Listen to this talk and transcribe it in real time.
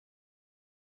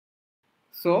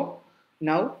So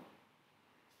now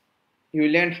you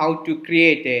learn how to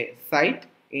create a site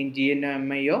in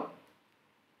gnomio.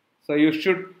 So you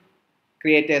should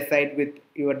create a site with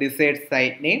your desired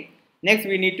site name. Next,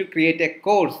 we need to create a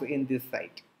course in this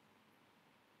site.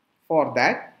 For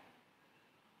that,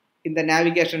 in the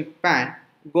navigation pane,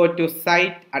 go to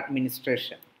site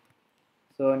administration.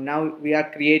 So now we are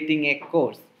creating a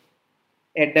course,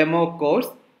 a demo course.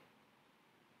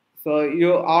 So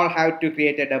you all have to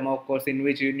create a demo course in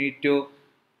which you need to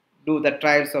do the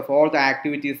trials of all the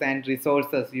activities and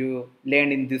resources you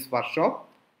learned in this workshop.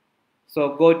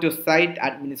 So go to site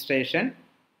administration,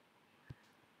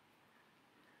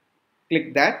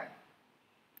 click that.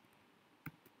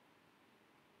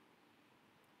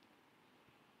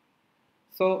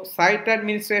 So site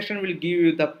administration will give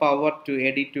you the power to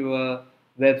edit your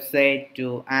website,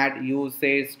 to add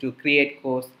users, to create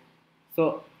course.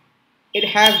 So it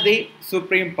has the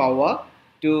supreme power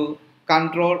to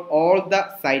control all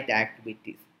the site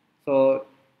activities. So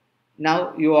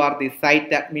now you are the site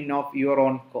admin of your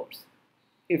own course.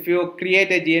 If you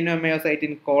create a gnomio site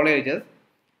in colleges,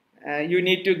 you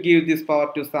need to give this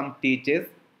power to some teachers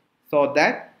so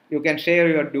that you can share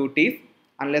your duties,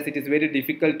 unless it is very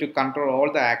difficult to control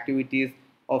all the activities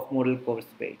of Moodle course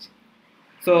page.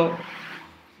 So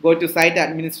go to site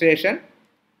administration.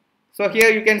 So here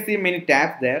you can see many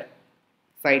tabs there: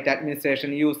 site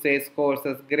administration, usage,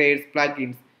 courses, grades,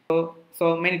 plugins.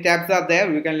 So many tabs are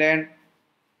there. You can learn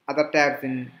other tabs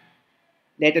in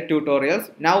later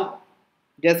tutorials. Now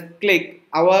just click.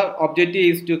 Our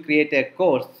objective is to create a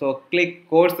course. So click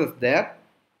courses there.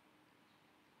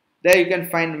 There you can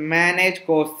find manage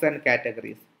courses and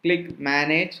categories. Click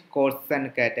manage courses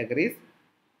and categories.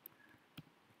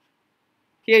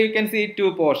 Here you can see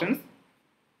two portions.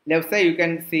 Left side you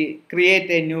can see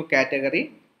create a new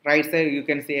category. Right side you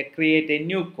can see create a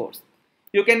new course.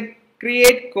 You can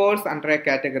create course under a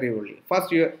category only.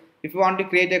 First, if you want to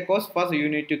create a course, first you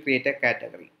need to create a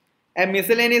category. A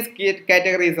miscellaneous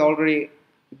category is already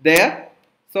there.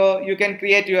 So you can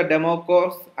create your demo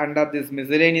course under this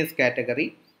miscellaneous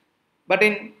category. But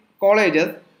in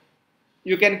colleges,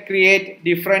 you can create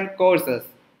different courses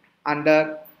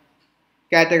under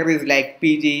categories like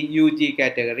PG, UG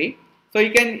category. So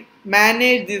you can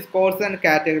manage these courses and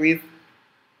categories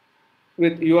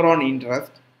with your own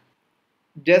interest.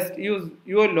 Just use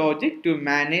your logic to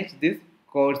manage these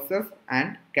courses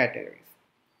and categories.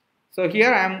 So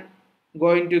here I am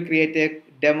going to create a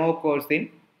demo course in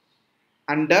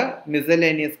under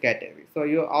miscellaneous category. So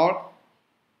you all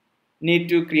need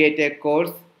to create a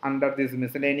course under this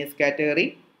miscellaneous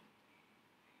category.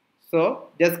 So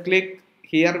just click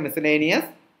here miscellaneous,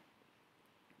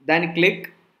 then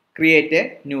click create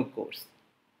a new course.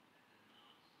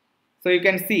 So you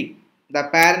can see the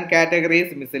parent category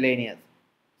is miscellaneous.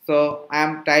 So I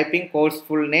am typing course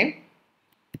full name,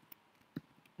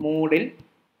 Moodle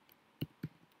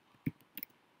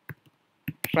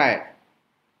trial.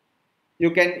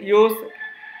 You can use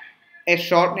a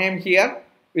short name here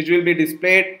which will be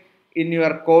displayed in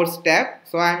your course tab.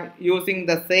 So I am using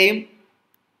the same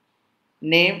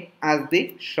name as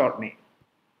the short name,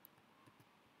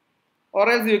 or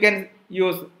else you can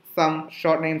use some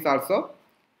short names also.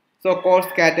 So course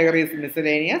category is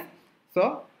miscellaneous.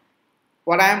 So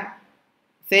what I am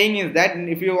saying is that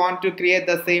if you want to create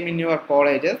the same in your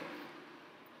colleges,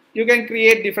 you can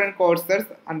create different courses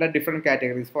under different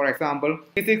categories. For example,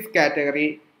 physics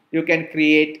category, you can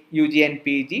create UG and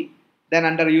PG. Then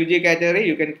under UG category,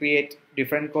 you can create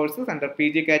different courses. Under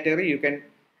PG category, you can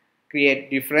create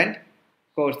different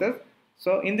courses.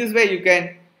 So in this way, you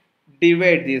can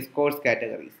divide these course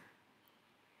categories.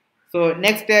 So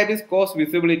next tab is course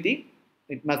visibility.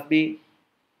 It must be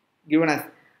given as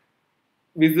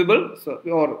visible, so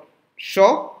or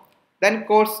show. Then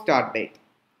course start date.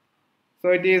 So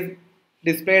it is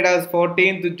displayed as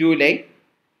 14th July,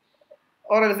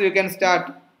 or else you can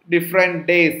start different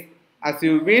days as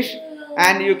you wish,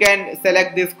 and you can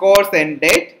select this course end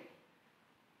date.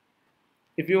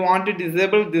 If you want to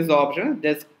disable this option,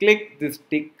 just click this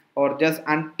tick or just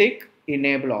untick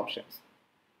enable options.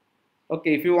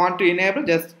 Okay, if you want to enable,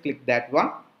 just click that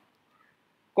one.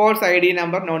 Course ID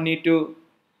number, no need to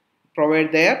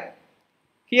provide there.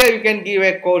 Here you can give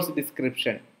a course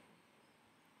description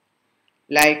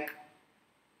like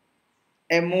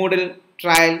a Moodle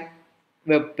trial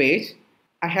web page.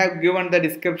 I have given the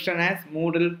description as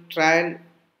Moodle trial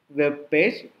web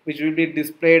page, which will be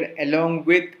displayed along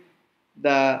with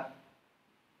the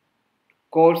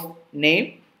course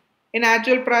name. In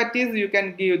actual practice, you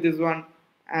can give this one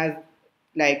as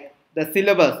like the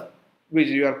syllabus which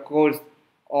your course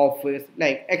offers,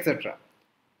 like etc.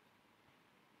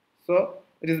 So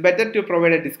it is better to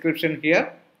provide a description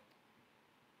here.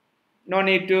 No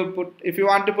need to put, if you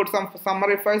want to put some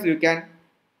summary files, you can.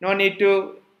 No need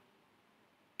to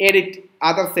edit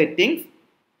other settings.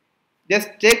 Just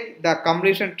check the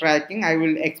completion tracking. I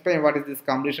will explain what is this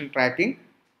completion tracking.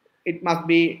 It must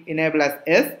be enabled as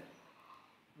yes.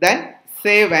 Then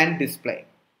save and display.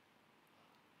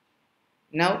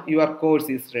 Now your course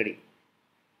is ready.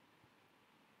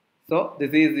 So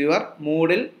this is your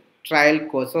Moodle trial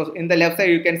course. So in the left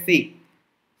side you can see.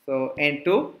 So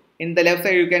N2. In the left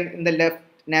side you can, in the left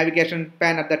navigation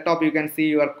pane at the top you can see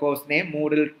your course name,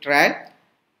 Moodle trial.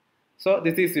 So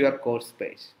this is your course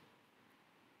page.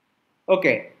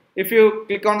 Okay. If you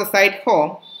click on the site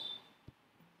home,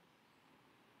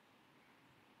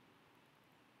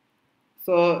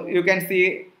 so you can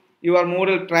see your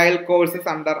Moodle trial courses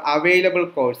under available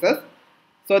courses.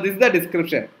 So this is the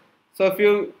description. So if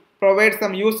you provide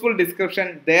some useful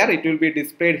description there, it will be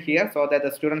displayed here so that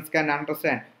the students can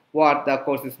understand what the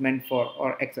course is meant for,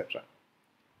 or etc.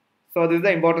 So this is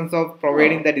the importance of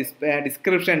providing the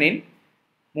description in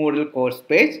Moodle course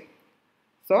page.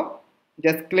 So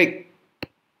just click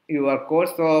your course.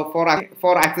 So for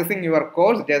accessing your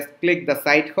course, just click the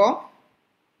site home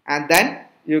and then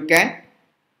you can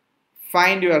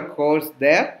find your course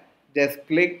there. Just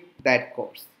click that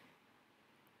course.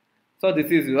 So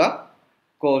this is your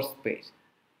course page.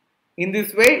 In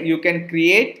this way you can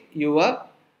create your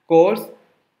course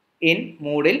in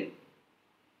Moodle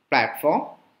platform.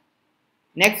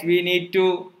 Next we need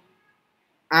to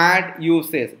add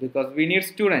users because we need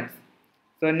students.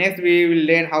 So next we will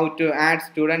learn how to add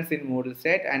students in Moodle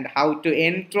set and how to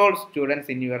enroll students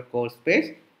in your course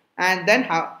page, and then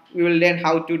we will learn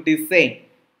how to design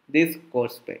this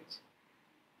course page.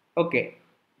 Okay,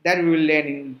 that we will learn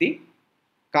in the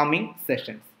coming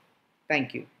sessions.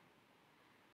 Thank you.